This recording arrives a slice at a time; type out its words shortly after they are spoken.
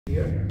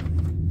here,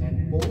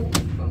 and both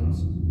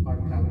thumbs are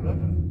parallel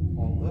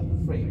on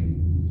the frame.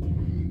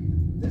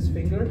 This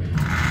finger is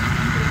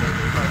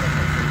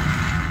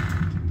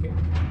okay.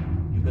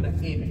 You're gonna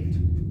aim it.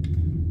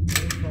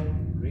 Aim from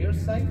rear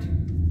sight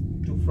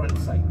to front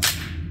sight.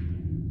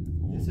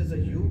 This is a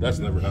U. That's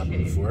never happened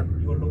shape. before.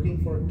 You're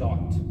looking for a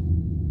dot.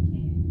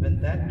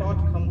 When that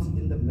dot comes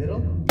in the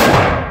middle,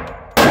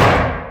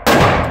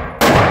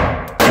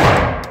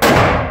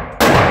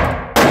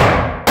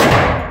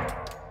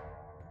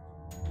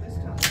 this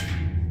time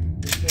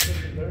this middle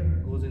finger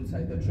goes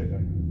inside the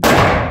trigger.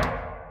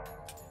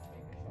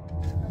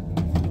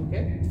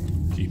 Okay?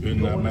 Keep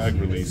in that mag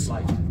release.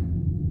 Like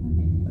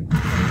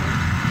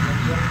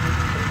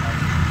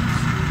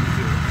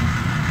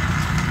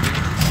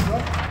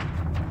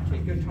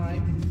take your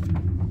time.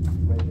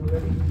 When you're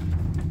ready,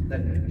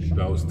 then make a shot.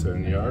 That was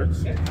 10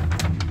 yards. Okay.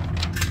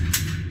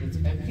 It's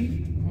empty.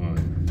 One,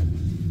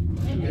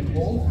 You can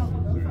hold.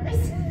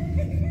 That's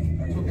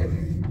okay.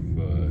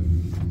 5,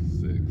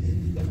 6,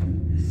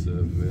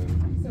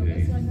 7, So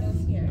this one goes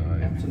here.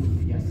 9,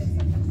 Absolutely, yes. This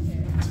one goes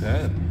here. 10.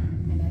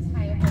 And that's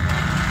higher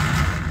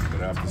than But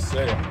I have to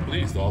say, I'm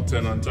pleased, all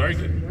 10 on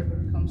target.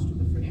 Comes to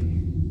the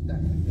frame.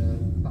 That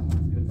thumb.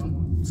 Your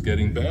thumb. It's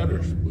getting better.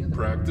 With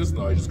practice,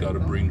 now I just got to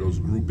bring those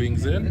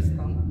groupings This in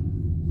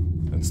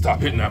thumb. and stop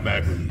hitting that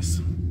mag release.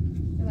 So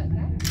like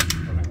that?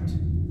 Correct.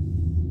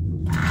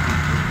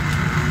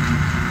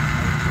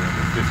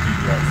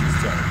 15 yards this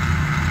time.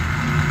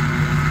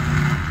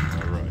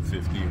 All right,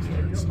 15 Take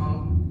yards. your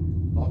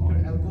arm, lock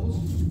your elbows,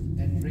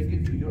 and bring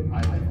it to your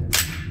eye level.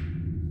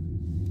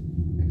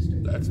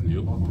 Extend. That's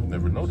new.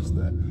 Never noticed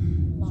that.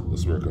 So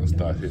let's work on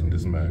start hitting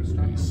this mag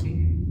Start release.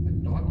 looking a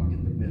dot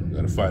in the middle.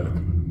 Gotta find a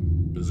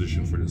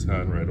position for this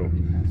hand right on.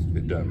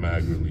 Hit that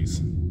mag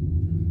release.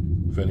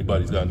 If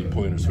anybody's got any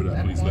pointers for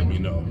that, please let me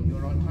know. When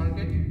you're on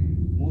target,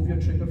 move your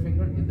trigger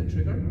finger in the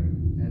trigger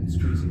and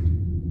squeeze it.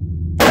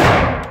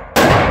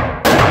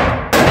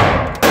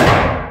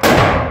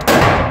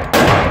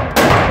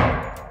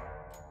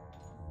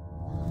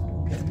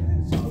 Okay,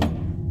 so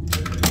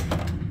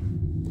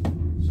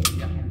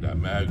yeah, That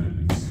mag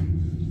release.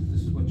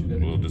 this is what you're I'm a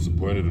gonna little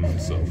disappointed in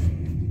myself.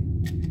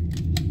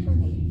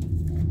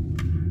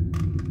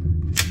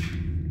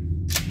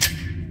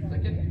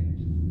 like it.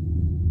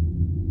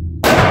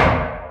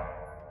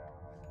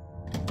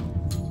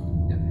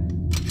 Yeah,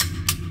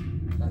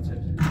 that's it.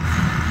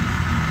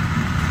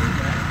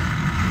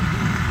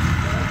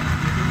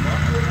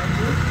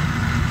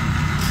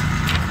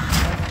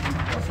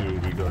 Let's see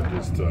what we got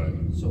this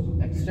time. So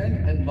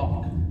extend and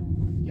lock.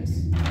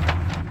 Yes.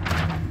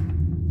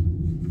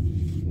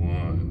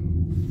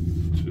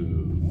 1,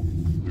 2,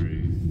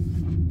 3,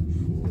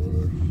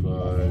 4,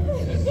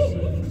 5, 6,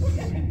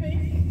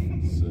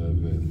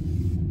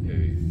 7,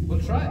 8, We'll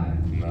try.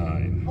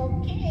 9.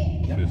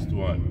 Okay. Yeah. Missed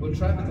one. We'll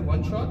try with the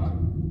one shot.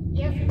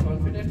 Yep. If you're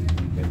confident, you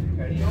can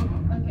carry on.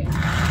 Okay.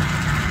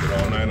 Put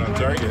all 9 on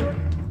target.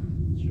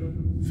 Sure.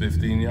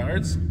 15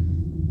 yards.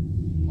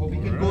 Or we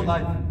can go All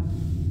right. live.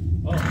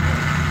 Oh, okay.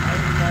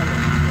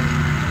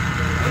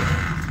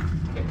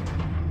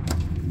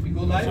 We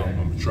go live. So I'm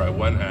gonna try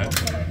one hand.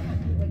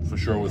 For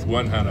sure, with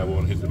one hand I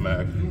won't hit the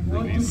mag You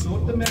want release. to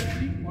load the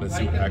magazine? or Let's I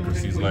see what can load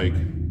accuracy it is for you? like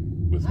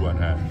with one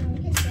hand.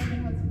 We can show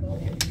them how to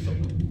load. So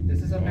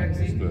this is a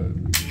magazine. good.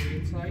 Go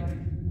inside.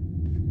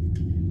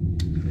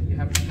 Then you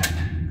have to tap.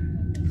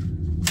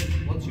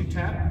 Once you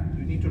tap,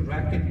 you need to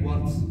rack it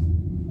once.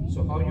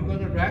 So how are you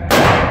gonna rack?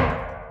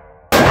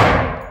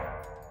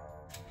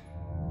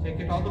 Take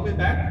it all the way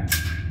back.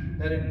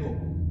 Let it go.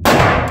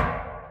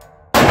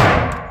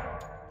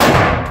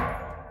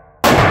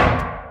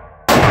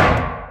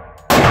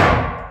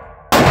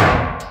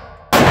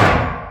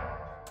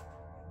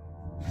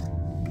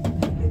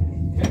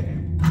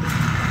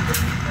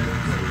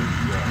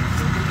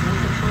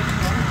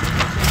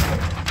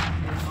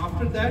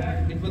 After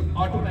that, it will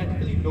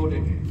automatically load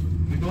it.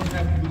 You don't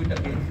have to do it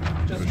again.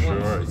 Just For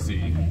sure, I once. see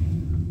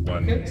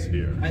one Okay? is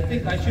here. I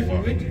think I should do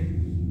it.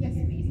 Yes,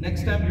 please.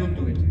 Next time you'll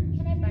do it.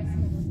 Can I buy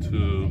some of those?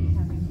 2,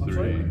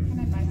 3, Can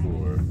I buy some?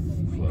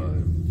 4,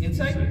 5,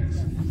 Inside? 6,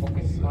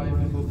 Okay, I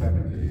will go grab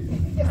it.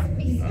 Yes,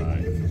 please.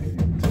 9,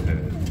 10.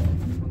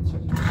 One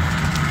second.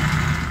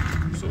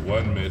 So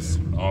one miss,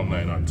 all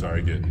 9 on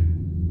target.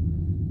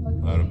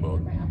 At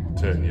about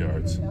 10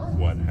 yards,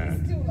 one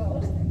hand. Too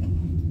loud.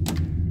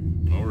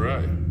 All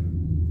right.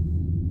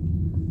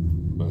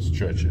 Let's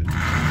stretch it. 15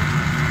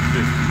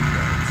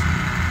 yards.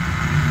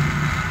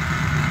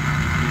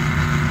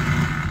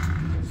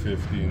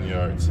 15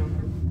 yards,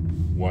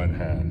 one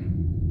hand.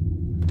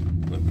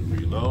 Let me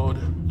reload.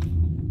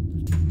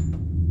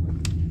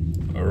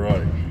 All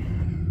right.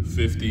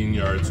 15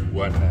 yards,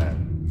 one hand.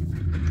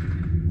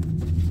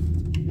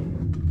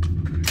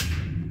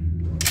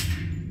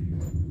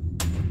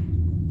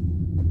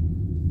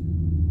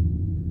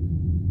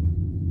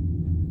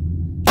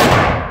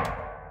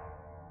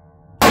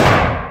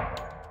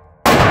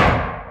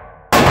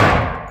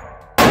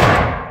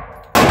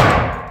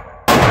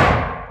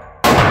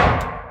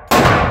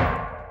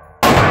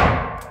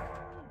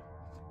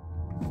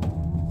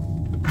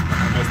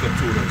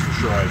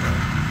 sure I know.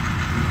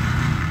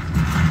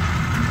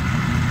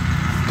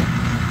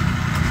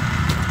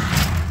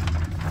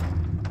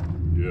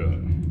 Yeah.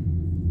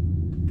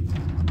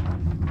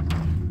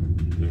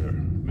 There,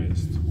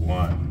 missed.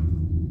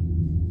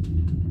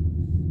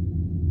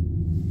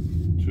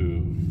 1,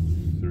 2,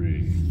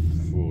 3,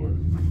 4,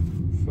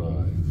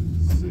 5,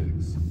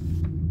 6,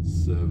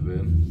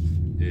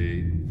 7,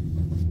 8,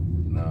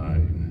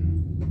 9.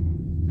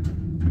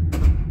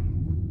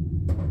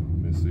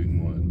 Missing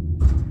 1.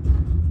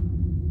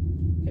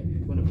 Okay,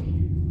 wonderful.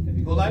 Can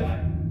we go live?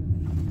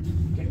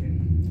 Okay.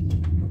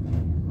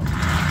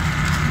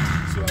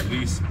 So at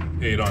least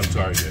 8 on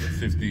target,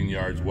 15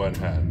 yards, 1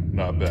 hand,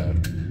 not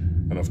bad.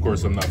 And of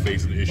course, I'm not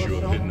facing the issue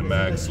of hitting the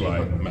mag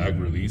slide, mag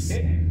release,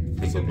 Okay.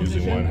 because Take I'm your using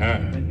position. 1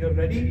 hand. When you're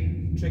ready,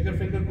 trigger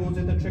finger goes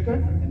in the trigger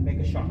and make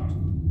a shot.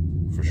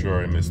 For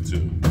sure, I missed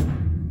 2.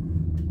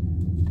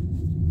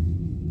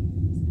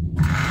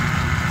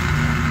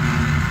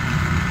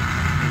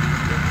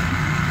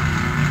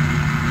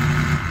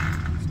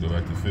 Let's go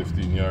back to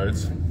 15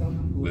 yards.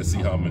 Let's see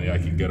how many I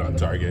can get on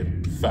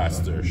target.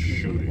 Faster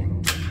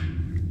shooting.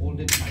 Hold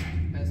it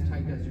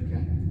tight as you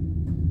can.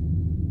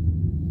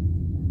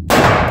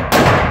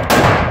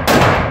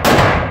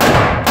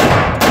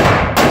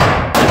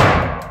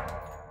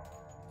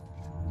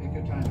 Take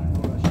your time, no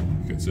rush.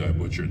 You can see I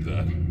butchered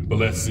that. But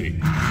let's see.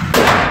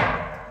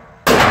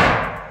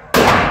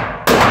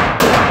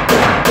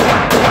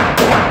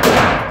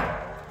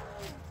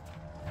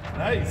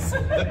 Nice. I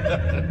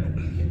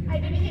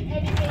didn't hit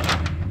anything.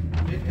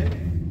 Did hit,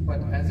 but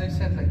as I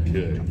said, like you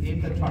need to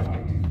aim the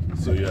target.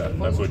 So yeah, I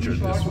First two butchered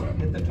shots, this one.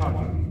 hit the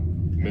target.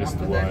 Missed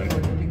After 1. that,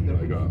 you're hitting the I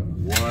got 1,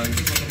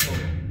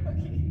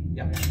 Okay.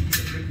 Yeah,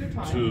 so take your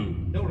time. 2.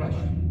 No rush.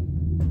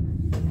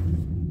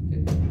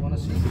 Okay, you want to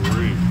see? 3,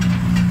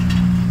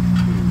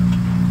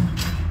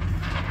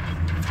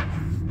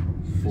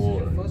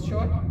 4. First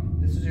shot,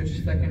 this is your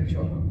second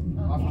shot.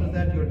 After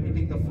that, you're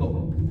hitting the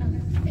floor.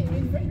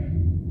 Okay.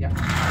 Yeah.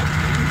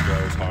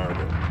 That was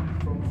horrible.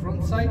 From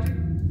front side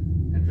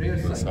and rear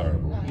side. That's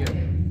horrible. Here. So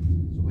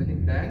when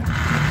it bangs,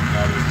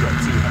 Now let's drop 2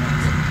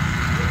 hands.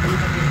 do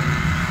it again.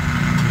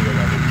 I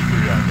got maybe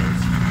 3 on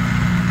those.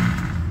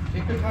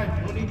 Take your time,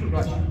 no need to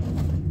rush.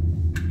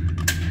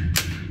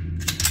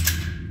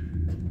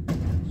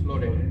 Slow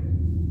down.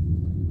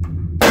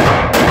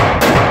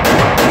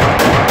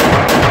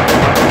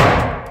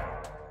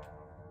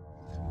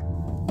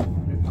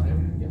 Prepare,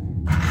 yeah.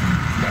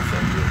 That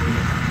sounds good.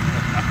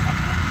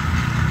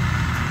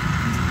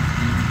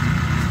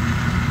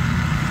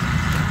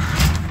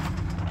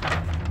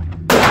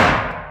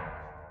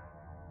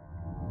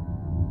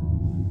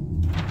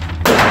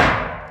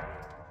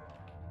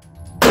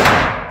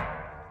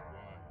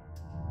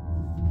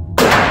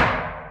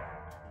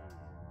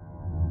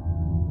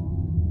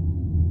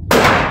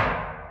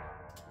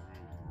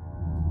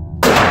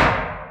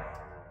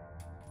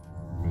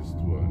 Missed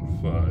 1,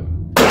 5,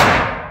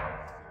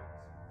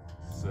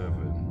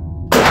 7.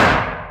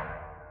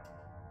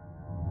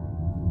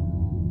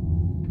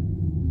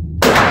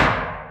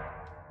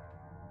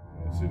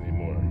 Don't see any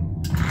more.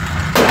 Not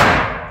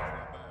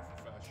bad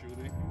for fast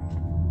shooting.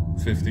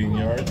 15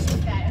 yards.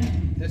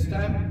 This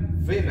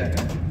time, way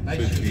better.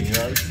 Nice 15 shot.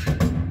 yards.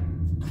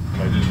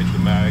 And I didn't hit the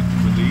mag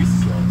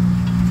release, so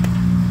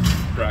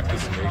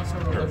practice makes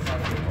perfect. I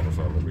don't know if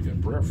I'll ever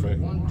get perfect.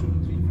 1,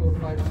 2, 3, 4,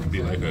 5, 6,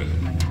 Be like 7, a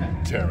 8, 9,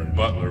 10. Taryn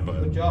Butler, Good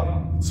but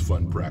job. it's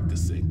fun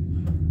practicing.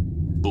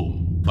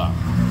 Boom, bop,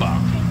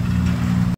 bop.